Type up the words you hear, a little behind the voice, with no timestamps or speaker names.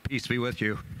Peace be with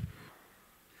you.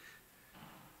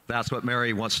 That's what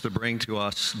Mary wants to bring to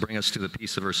us, bring us to the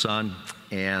peace of her Son.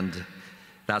 And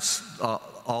that's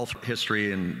all through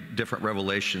history and different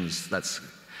revelations. That's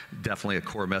definitely a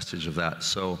core message of that.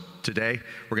 So today,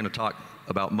 we're going to talk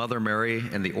about Mother Mary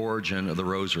and the origin of the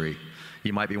Rosary.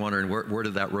 You might be wondering, where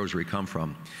did that Rosary come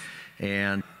from?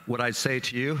 And what I'd say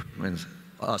to you and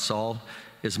us all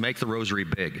is make the Rosary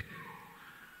big.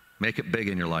 Make it big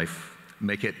in your life.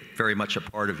 Make it very much a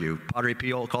part of you. Padre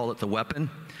Pio called it the weapon.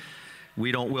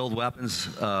 We don't wield weapons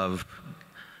of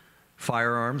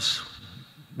firearms.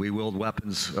 We wield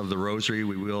weapons of the Rosary.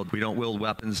 We don't wield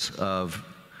weapons of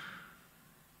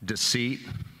deceit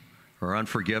or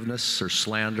unforgiveness or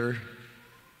slander,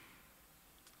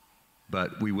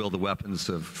 but we wield the weapons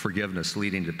of forgiveness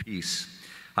leading to peace.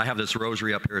 I have this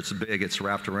Rosary up here. It's big. It's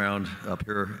wrapped around up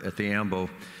here at the ambo.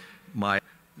 My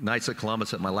Knights of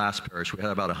Columbus at my last parish, we had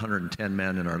about 110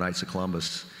 men in our Knights of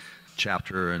Columbus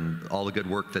chapter, and all the good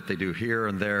work that they do here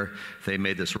and there, they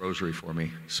made this Rosary for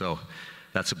me. So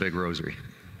that's a big Rosary.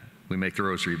 We make the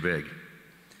Rosary big.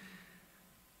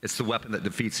 It's the weapon that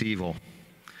defeats evil,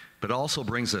 but it also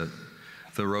brings the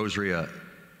Rosary a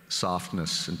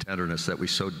softness and tenderness that we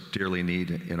so dearly need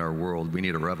in our world. We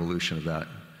need a revolution of that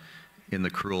in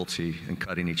the cruelty and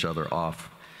cutting each other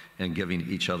off and giving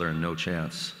each other no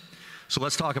chance. So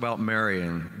let's talk about Mary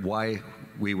and why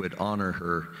we would honor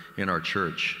her in our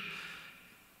church.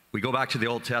 We go back to the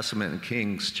Old Testament in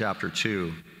Kings chapter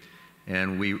 2,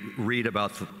 and we read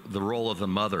about the role of the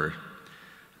mother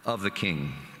of the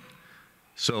king.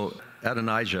 So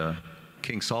Adonijah,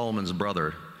 King Solomon's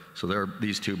brother, so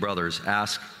these two brothers,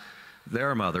 ask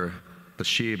their mother,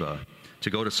 Bathsheba, to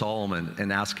go to Solomon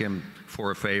and ask him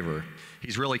for a favor.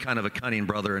 He's really kind of a cunning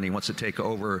brother, and he wants to take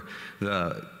over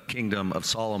the kingdom of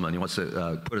Solomon. He wants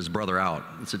to put his brother out.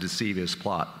 It's a deceivious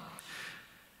plot.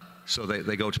 So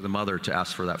they go to the mother to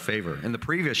ask for that favor. In the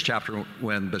previous chapter,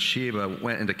 when Bathsheba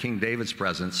went into King David's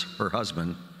presence, her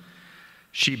husband,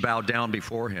 she bowed down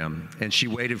before him, and she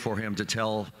waited for him to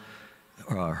tell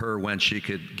her when she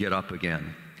could get up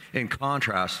again. In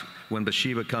contrast, when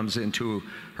Bathsheba comes into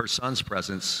her son's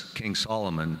presence, King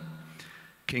Solomon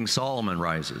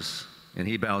rises, and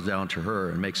he bows down to her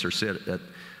and makes her sit at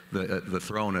the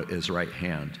throne at his right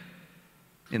hand.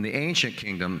 In the ancient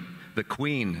kingdom, the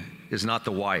queen is not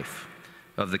the wife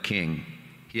of the king.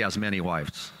 He has many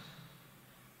wives.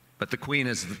 But the queen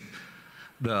is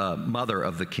the mother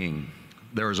of the king.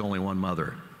 There is only one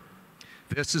mother.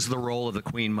 This is the role of the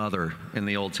queen mother in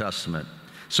the Old Testament.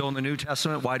 So in the New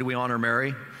Testament, why do we honor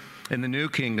Mary? In the new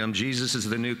kingdom, Jesus is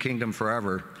the new kingdom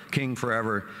forever, king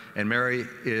forever, and Mary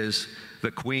is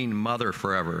the queen mother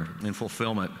forever in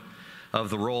fulfillment of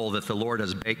the role that the Lord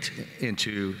has baked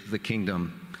into the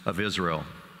kingdom of Israel.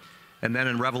 And then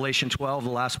in Revelation 12, the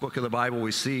last book of the Bible,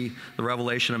 we see the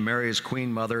revelation of Mary as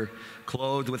queen mother,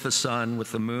 clothed with the sun,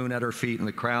 with the moon at her feet, and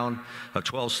the crown of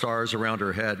 12 stars around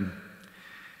her head.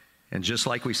 And just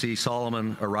like we see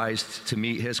Solomon arise to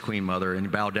meet his queen mother and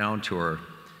bow down to her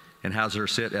and has her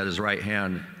sit at his right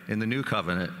hand, in the new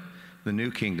covenant, the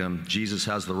new kingdom, Jesus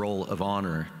has the role of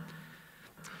honor,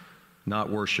 not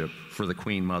worship, for the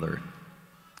queen mother.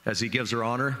 As he gives her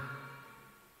honor,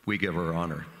 we give her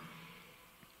honor.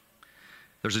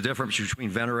 There's a difference between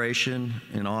veneration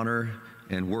and honor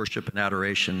and worship and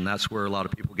adoration. And that's where a lot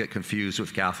of people get confused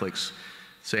with Catholics,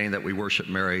 saying that we worship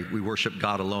Mary, we worship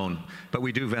God alone, but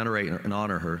we do venerate and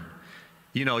honor her.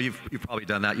 You know, you've probably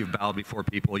done that. You've bowed before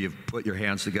people, you've put your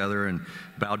hands together and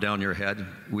bowed down your head.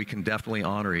 We can definitely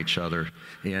honor each other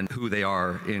in who they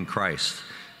are in Christ,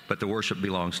 but the worship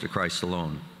belongs to Christ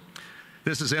alone.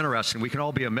 This is interesting. We can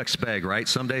all be a mixed bag, right?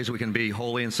 Some days we can be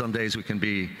holy and some days we can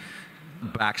be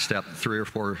backstep 3 or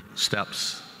 4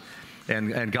 steps.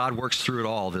 And God works through it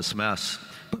all, this mess.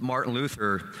 But Martin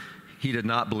Luther, he did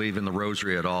not believe in the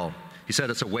Rosary at all. He said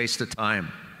it's a waste of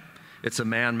time. It's a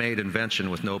man-made invention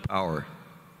with no power.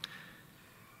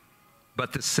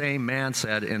 But the same man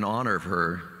said, in honor of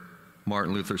her,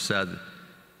 Martin Luther said,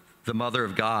 the Mother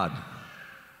of God,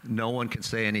 no one can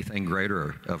say anything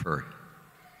greater of her.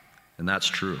 And that's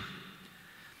true.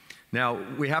 Now,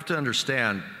 we have to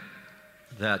understand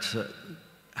that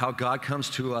how God comes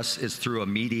to us is through a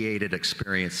mediated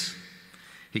experience.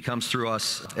 He comes through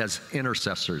us as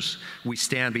intercessors. We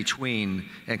stand between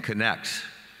and connect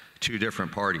two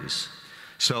different parties.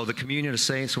 So the communion of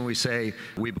saints, when we say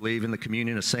we believe in the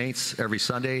communion of saints every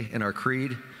Sunday in our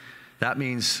creed, that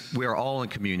means we are all in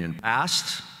communion,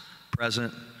 past,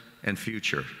 present, and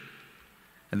future.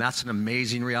 And that's an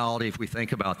amazing reality if we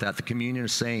think about that. The communion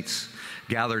of saints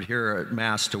gathered here at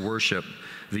Mass to worship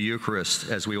the Eucharist,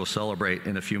 as we will celebrate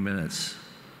in a few minutes.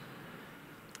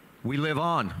 We live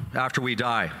on after we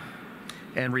die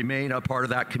and remain a part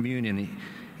of that communion,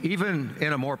 even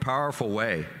in a more powerful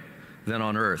way than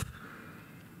on earth.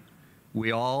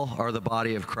 We all are the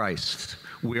body of Christ.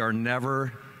 We are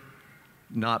never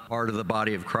not part of the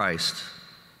body of Christ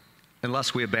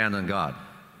unless we abandon God.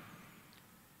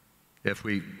 If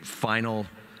we final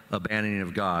abandoning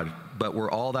of God, but we're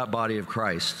all that body of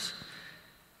Christ,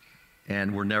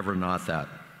 and we're never not that.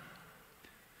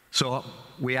 So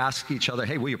we ask each other,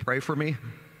 hey, will you pray for me?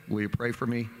 Will you pray for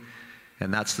me?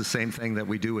 And that's the same thing that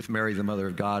we do with Mary, the Mother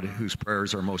of God, whose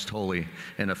prayers are most holy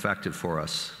and effective for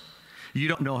us. You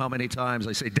don't know how many times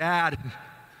I say, Dad,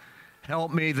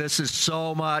 help me, this is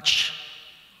so much.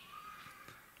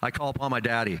 I call upon my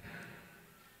daddy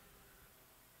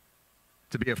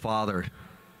to be a father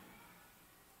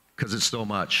because it's so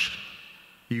much.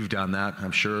 You've done that,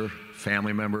 I'm sure,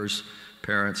 family members,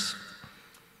 parents.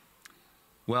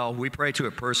 Well, we pray to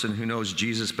a person who knows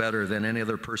Jesus better than any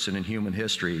other person in human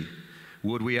history.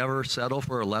 Would we ever settle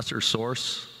for a lesser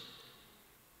source?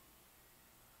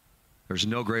 There's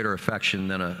no greater affection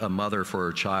than a mother for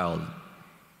her child.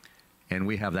 And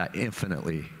we have that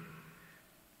infinitely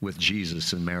with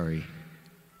Jesus and Mary.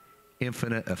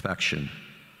 Infinite affection.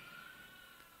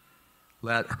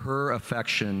 Let her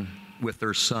affection with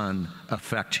her son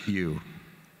affect you.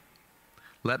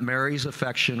 Let Mary's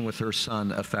affection with her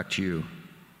son affect you.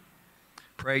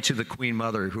 Pray to the Queen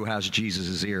Mother who has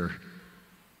Jesus' ear.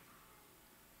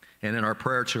 And in our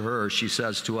prayer to her, she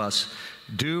says to us,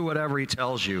 do whatever he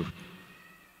tells you.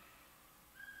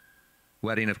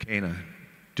 Wedding of Cana.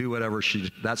 Do whatever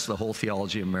that's the whole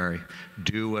theology of Mary.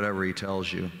 Do whatever he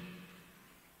tells you.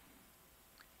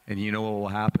 And you know what will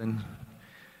happen?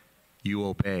 You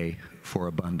obey for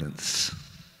abundance.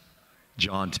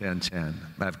 John 10:10.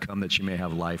 I've come that you may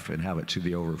have life and have it to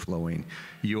the overflowing.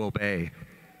 You obey.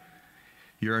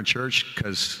 You're in church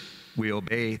because we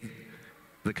obey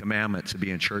the commandment to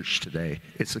be in church today.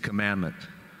 It's a commandment.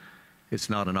 It's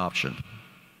not an option.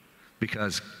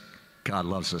 Because God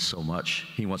loves us so much.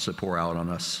 He wants to pour out on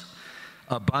us.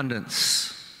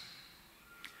 Abundance.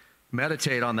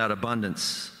 Meditate on that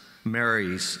abundance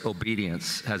Mary's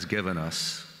obedience has given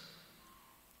us.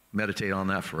 Meditate on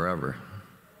that forever.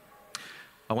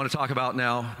 I want to talk about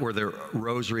now where the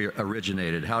Rosary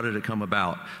originated. How did it come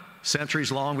about?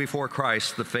 Centuries long before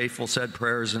Christ, the faithful said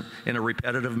prayers in a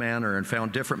repetitive manner and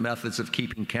found different methods of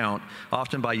keeping count,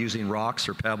 often by using rocks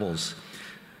or pebbles.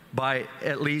 By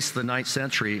at least the 9th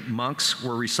century, monks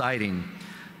were reciting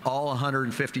all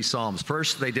 150 psalms.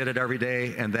 First, they did it every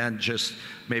day, and then just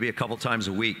maybe a couple times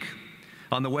a week.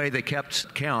 On the way they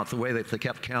kept count, the way that they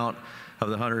kept count of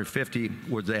the 150,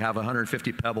 would they have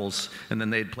 150 pebbles, and then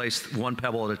they'd place one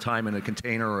pebble at a time in a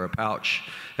container or a pouch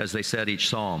as they said each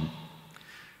psalm.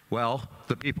 Well,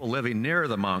 the people living near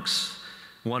the monks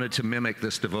wanted to mimic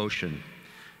this devotion.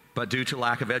 But due to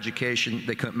lack of education,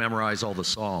 they couldn't memorize all the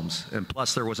psalms. And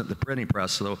plus, there wasn't the printing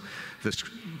press, so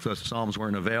the psalms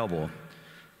weren't available.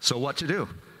 So what to do?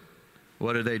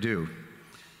 What did they do?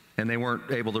 And they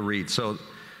weren't able to read. So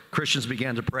Christians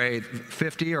began to pray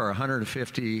 50 or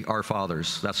 150 Our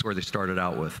Fathers. That's where they started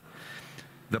out with.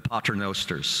 The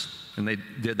Paternosters. And they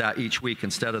did that each week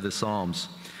instead of the psalms.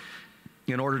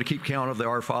 In order to keep count of the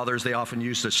Our Fathers, they often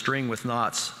used a string with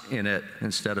knots in it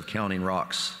instead of counting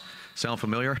rocks. Sound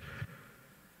familiar?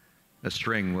 A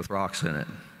string with rocks in it.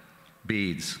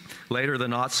 Beads. Later, the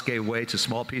knots gave way to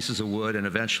small pieces of wood and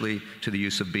eventually to the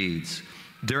use of beads.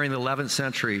 During the 11th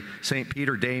century, St.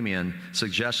 Peter Damian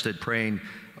suggested praying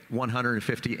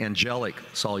 150 angelic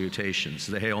salutations,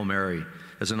 the Hail Mary,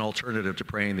 as an alternative to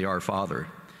praying the Our Father.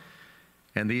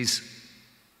 And these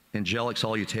angelic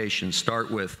salutations start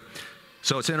with,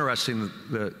 so it's interesting,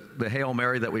 the Hail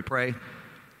Mary that we pray,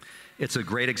 it's a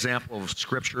great example of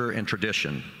scripture and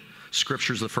tradition.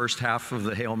 Scripture is the first half of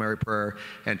the Hail Mary prayer,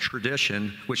 and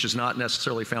tradition, which is not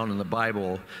necessarily found in the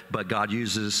Bible, but God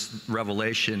uses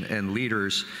revelation and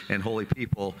leaders and holy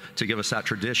people to give us that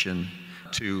tradition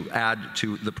to add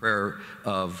to the prayer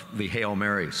of the Hail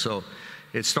Mary. So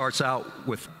it starts out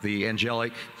with the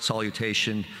angelic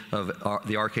salutation of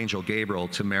the Archangel Gabriel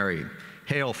to Mary.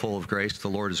 Hail, full of grace, the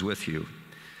Lord is with you.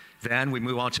 Then we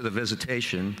move on to the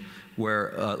visitation,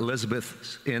 where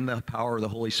Elizabeth, in the power of the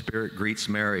Holy Spirit, greets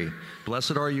Mary.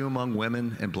 Blessed are you among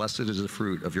women, and blessed is the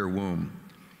fruit of your womb.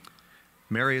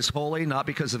 Mary is holy, not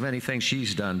because of anything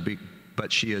she's done,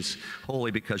 but she is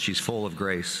holy because she's full of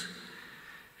grace.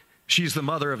 She's the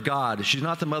mother of God. She's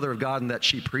not the mother of God in that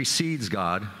she precedes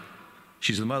God.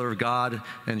 She's the mother of God,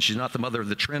 and she's not the mother of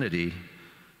the Trinity,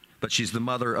 but she's the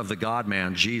mother of the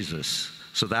God-man, Jesus.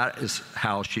 So that is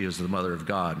how she is the mother of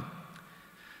God.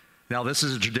 Now, this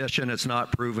is a tradition. It's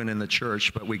not proven in the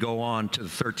church, but we go on to the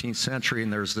 13th century,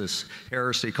 and there's this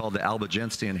heresy called the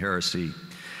Albigensian heresy.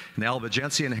 And the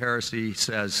Albigensian heresy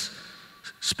says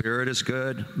spirit is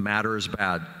good, matter is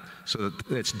bad. So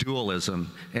it's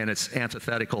dualism, and it's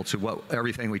antithetical to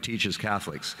everything we teach as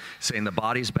Catholics, saying the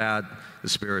body's bad, the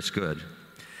spirit's good.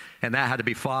 And that had to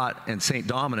be fought, and St.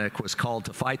 Dominic was called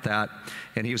to fight that,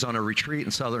 and he was on a retreat in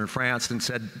southern France and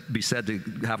said to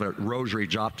have a rosary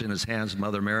dropped in his hands,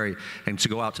 Mother Mary, and to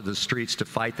go out to the streets to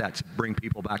fight that, to bring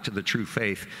people back to the true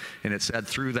faith. And it said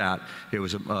through that, it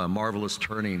was a marvelous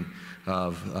turning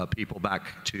of people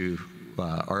back to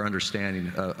our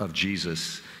understanding of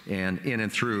Jesus and in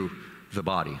and through the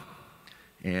body.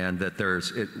 And that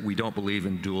we don't believe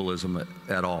in dualism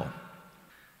at all.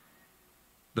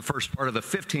 The first part of the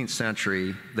 15th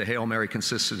century, the Hail Mary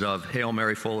consisted of, Hail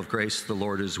Mary, full of grace, the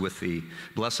Lord is with thee.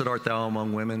 Blessed art thou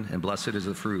among women, and blessed is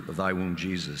the fruit of thy womb,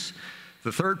 Jesus.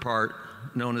 The third part,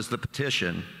 known as the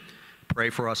petition, Pray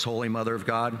for us, Holy Mother of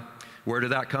God. Where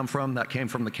did that come from? That came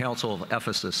from the Council of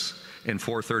Ephesus in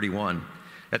 431.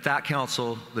 At that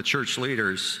council, the church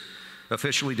leaders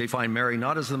officially defined Mary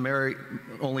not as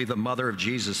only the mother of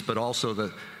Jesus, but also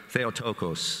the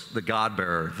Theotokos, the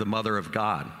God-bearer, the mother of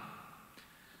God.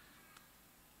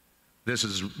 This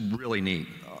is really neat.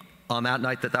 On that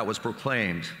night that was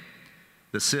proclaimed,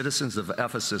 the citizens of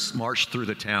Ephesus marched through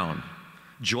the town,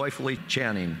 joyfully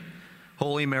chanting,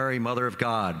 Holy Mary, Mother of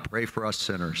God, pray for us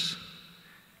sinners.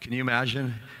 Can you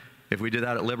imagine if we did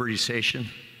that at Liberty Station?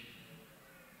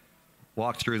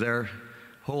 Walk through there,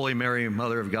 Holy Mary,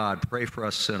 Mother of God, pray for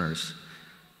us sinners.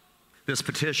 This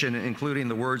petition, including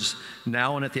the words,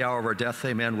 now and at the hour of our death,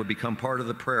 amen, would become part of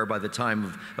the prayer by the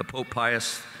time of Pope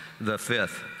Pius V,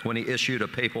 when he issued a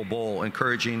papal bull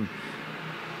encouraging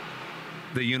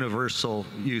the universal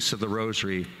use of the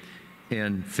rosary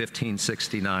in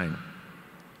 1569.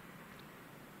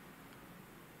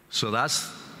 So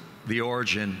that's the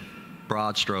origin,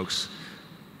 broad strokes,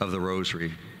 of the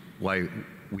rosary, why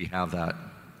we have that.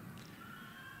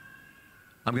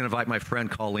 I'm going to invite my friend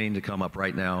Colleen to come up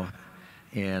right now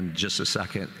in just a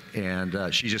second.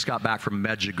 And she just got back from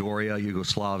Medjugorje,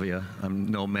 Yugoslavia. I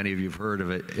know many of you have heard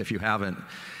of it. If you haven't,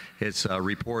 it's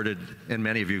reported, and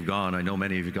many of you have gone. I know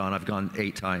many of you have gone. I've gone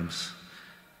 8 times.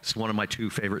 It's one of my 2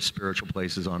 favorite spiritual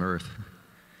places on earth.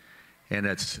 And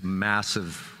it's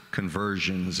massive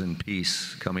conversions and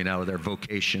peace coming out of there,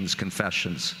 vocations,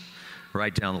 confessions,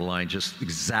 right down the line, just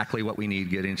exactly what we need,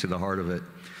 getting to the heart of it.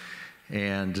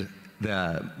 And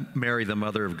Mary, the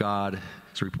Mother of God,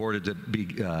 is reported to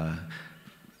be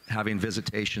having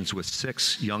visitations with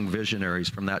 6 young visionaries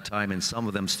from that time, and some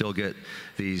of them still get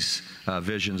these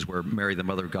visions where Mary, the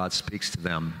Mother of God, speaks to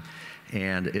them.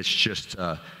 And it's just,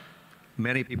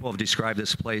 many people have described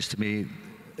this place to me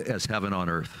as heaven on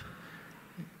earth.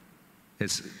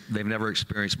 They've never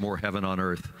experienced more heaven on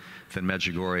earth than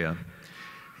Medjugorje.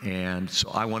 And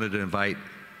so I wanted to invite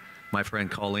my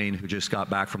friend Colleen, who just got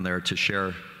back from there, to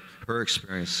share her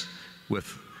experience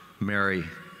with Mary,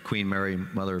 Queen Mary,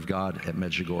 Mother of God at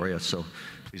Medjugorje. So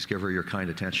please give her your kind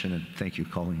attention, and thank you,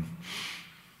 Colleen.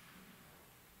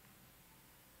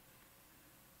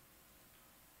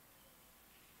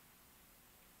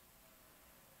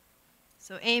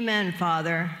 So amen,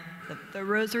 Father. The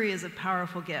rosary is a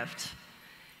powerful gift.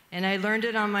 And I learned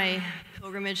it on my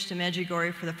pilgrimage to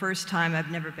Medjugorje for the first time.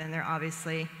 I've never been there,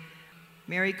 obviously.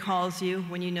 Mary calls you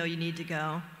when you know you need to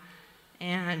go.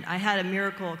 And I had a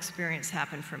miracle experience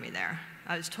happen for me there.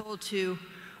 I was told to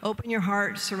open your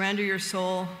heart, surrender your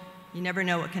soul. You never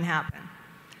know what can happen.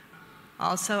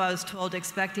 Also, I was told to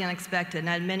expect the unexpected, and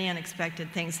I had many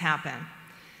unexpected things happen.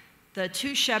 The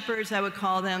 2 shepherds, I would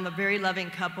call them, a very loving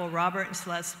couple, Robert and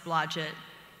Celeste Blodgett,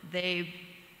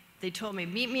 they told me,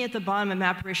 meet me at the bottom of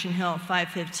Apparition Hill at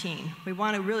 5:15. We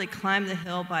want to really climb the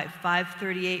hill by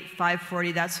 5:38,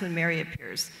 5:40. That's when Mary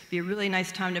appears. It'd be a really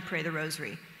nice time to pray the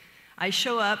rosary. I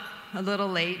show up a little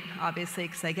late, obviously,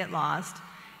 because I get lost.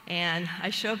 And I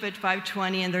show up at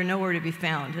 5:20, and they're nowhere to be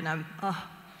found. And I'm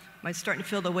starting to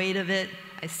feel the weight of it.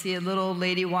 I see a little old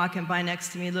lady walking by next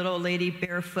to me, a little old lady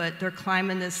barefoot. They're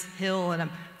climbing this hill, and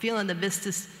I'm feeling the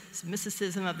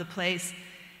mysticism of the place.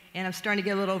 And I'm starting to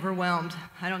get a little overwhelmed.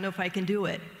 I don't know if I can do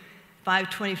it.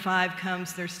 5:25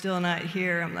 comes, they're still not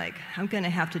here. I'm like, I'm gonna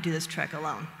have to do this trek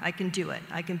alone. I can do it,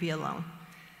 I can be alone.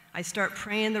 I start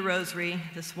praying the rosary,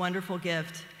 this wonderful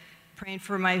gift, praying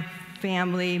for my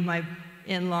family, my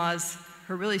in-laws,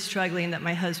 who are really struggling that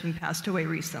my husband passed away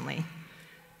recently.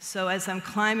 So as I'm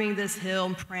climbing this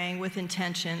hill, praying with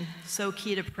intention, so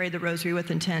key to pray the rosary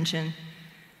with intention,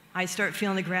 I start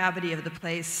feeling the gravity of the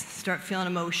place, start feeling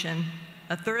emotion.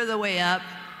 A third of the way up,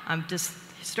 I'm just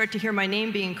start to hear my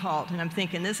name being called, and I'm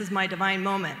thinking, this is my divine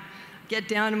moment. Get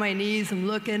down to my knees, I'm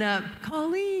looking up,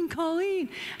 Colleen, Colleen,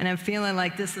 and I'm feeling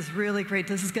like this is really great,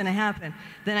 this is gonna happen.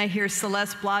 Then I hear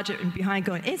Celeste Blodgett behind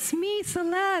going, it's me,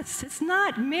 Celeste, it's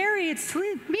not Mary, it's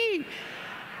me.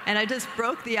 And I just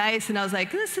broke the ice, and I was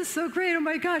like, this is so great, oh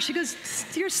my gosh. She goes,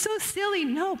 you're so silly.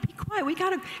 No, be quiet, we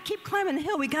gotta keep climbing the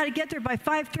hill. We gotta get there by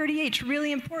 5:38, it's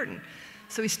really important.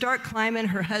 So we start climbing,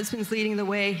 her husband's leading the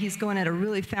way. He's going at a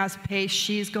really fast pace,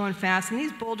 she's going fast, and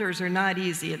these boulders are not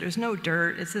easy. There's no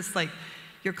dirt, it's just like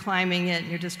you're climbing it, and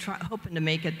you're just hoping to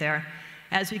make it there.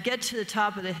 As we get to the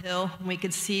top of the hill, we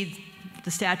can see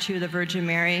the statue of the Virgin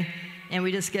Mary, and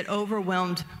we just get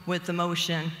overwhelmed with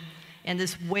emotion. And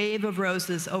this wave of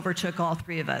roses overtook all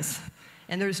three of us.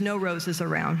 And there's no roses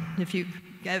around. If you've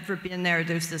ever been there,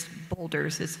 there's just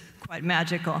boulders. It's quite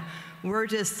magical. We're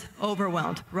just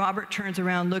overwhelmed. Robert turns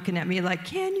around looking at me like,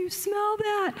 can you smell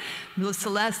that?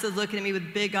 Celeste is looking at me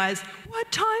with big eyes,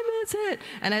 what time is it?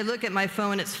 And I look at my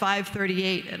phone, it's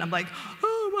 5:38, and I'm like,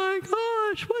 oh my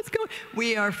gosh, what's going on?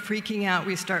 We are freaking out.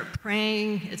 We start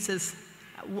praying. It says,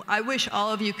 I wish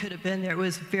all of you could have been there. It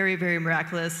was very, very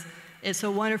miraculous. It's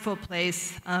a wonderful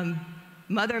place.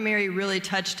 Mother Mary really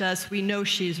touched us. We know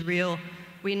she's real.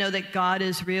 We know that God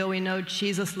is real. We know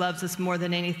Jesus loves us more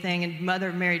than anything, and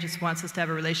Mother Mary just wants us to have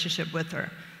a relationship with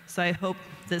her. So I hope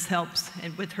this helps,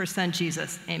 and with her son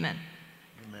Jesus. Amen.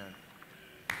 Amen.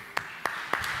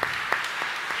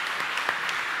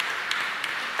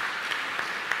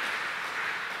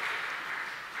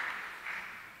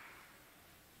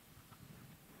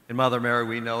 And Mother Mary,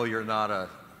 we know you're not a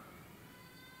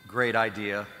great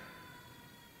idea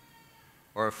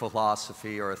or a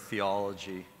philosophy or a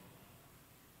theology.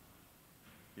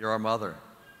 You're our mother.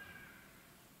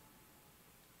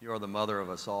 You are the mother of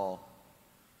us all.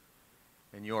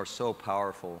 And you are so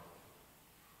powerful.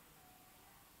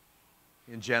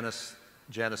 In Genesis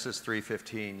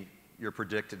 3:15, you're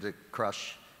predicted to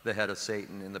crush the head of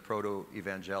Satan in the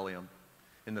proto-evangelium,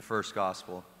 in the first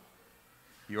gospel.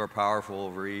 You are powerful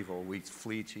over evil. We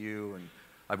flee to you,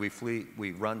 and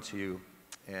we run to you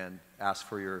and ask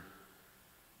for your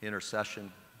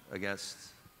intercession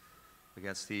against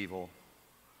evil.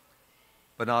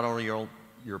 But not only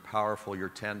you're powerful, you're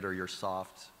tender, you're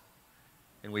soft.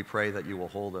 And we pray that you will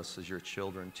hold us as your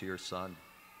children to your Son,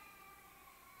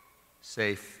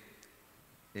 safe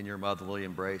in your motherly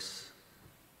embrace,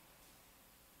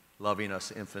 loving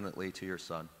us infinitely to your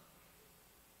Son.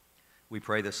 We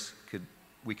pray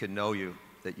we could know you,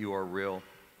 that you are real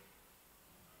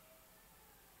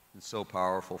and so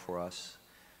powerful for us.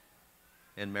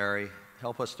 And Mary,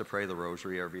 help us to pray the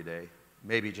Rosary every day,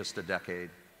 maybe just a decade.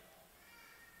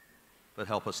 But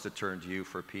help us to turn to you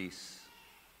for peace,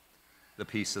 the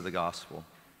peace of the gospel.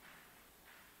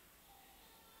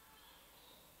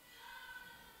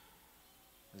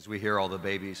 As we hear all the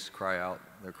babies cry out,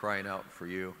 they're crying out for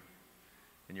you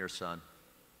and your Son.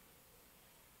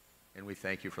 And we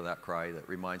thank you for that cry that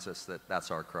reminds us that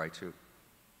that's our cry too.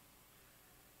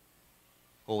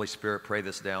 Holy Spirit, pray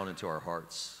this down into our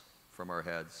hearts from our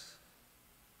heads.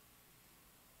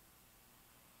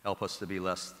 Help us to be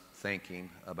less thinking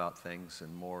about things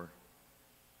and more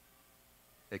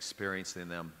experiencing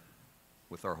them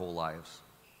with our whole lives.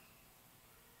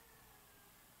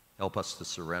 Help us to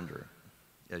surrender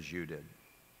as you did.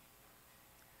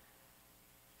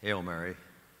 Hail Mary,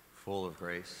 full of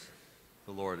grace,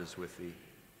 the Lord is with thee.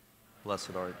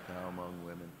 Blessed art thou among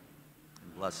women,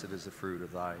 and blessed is the fruit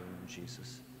of thy womb,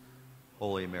 Jesus.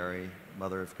 Holy Mary,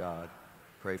 Mother of God,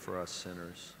 pray for us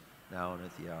sinners, now and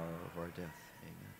at the hour of our death.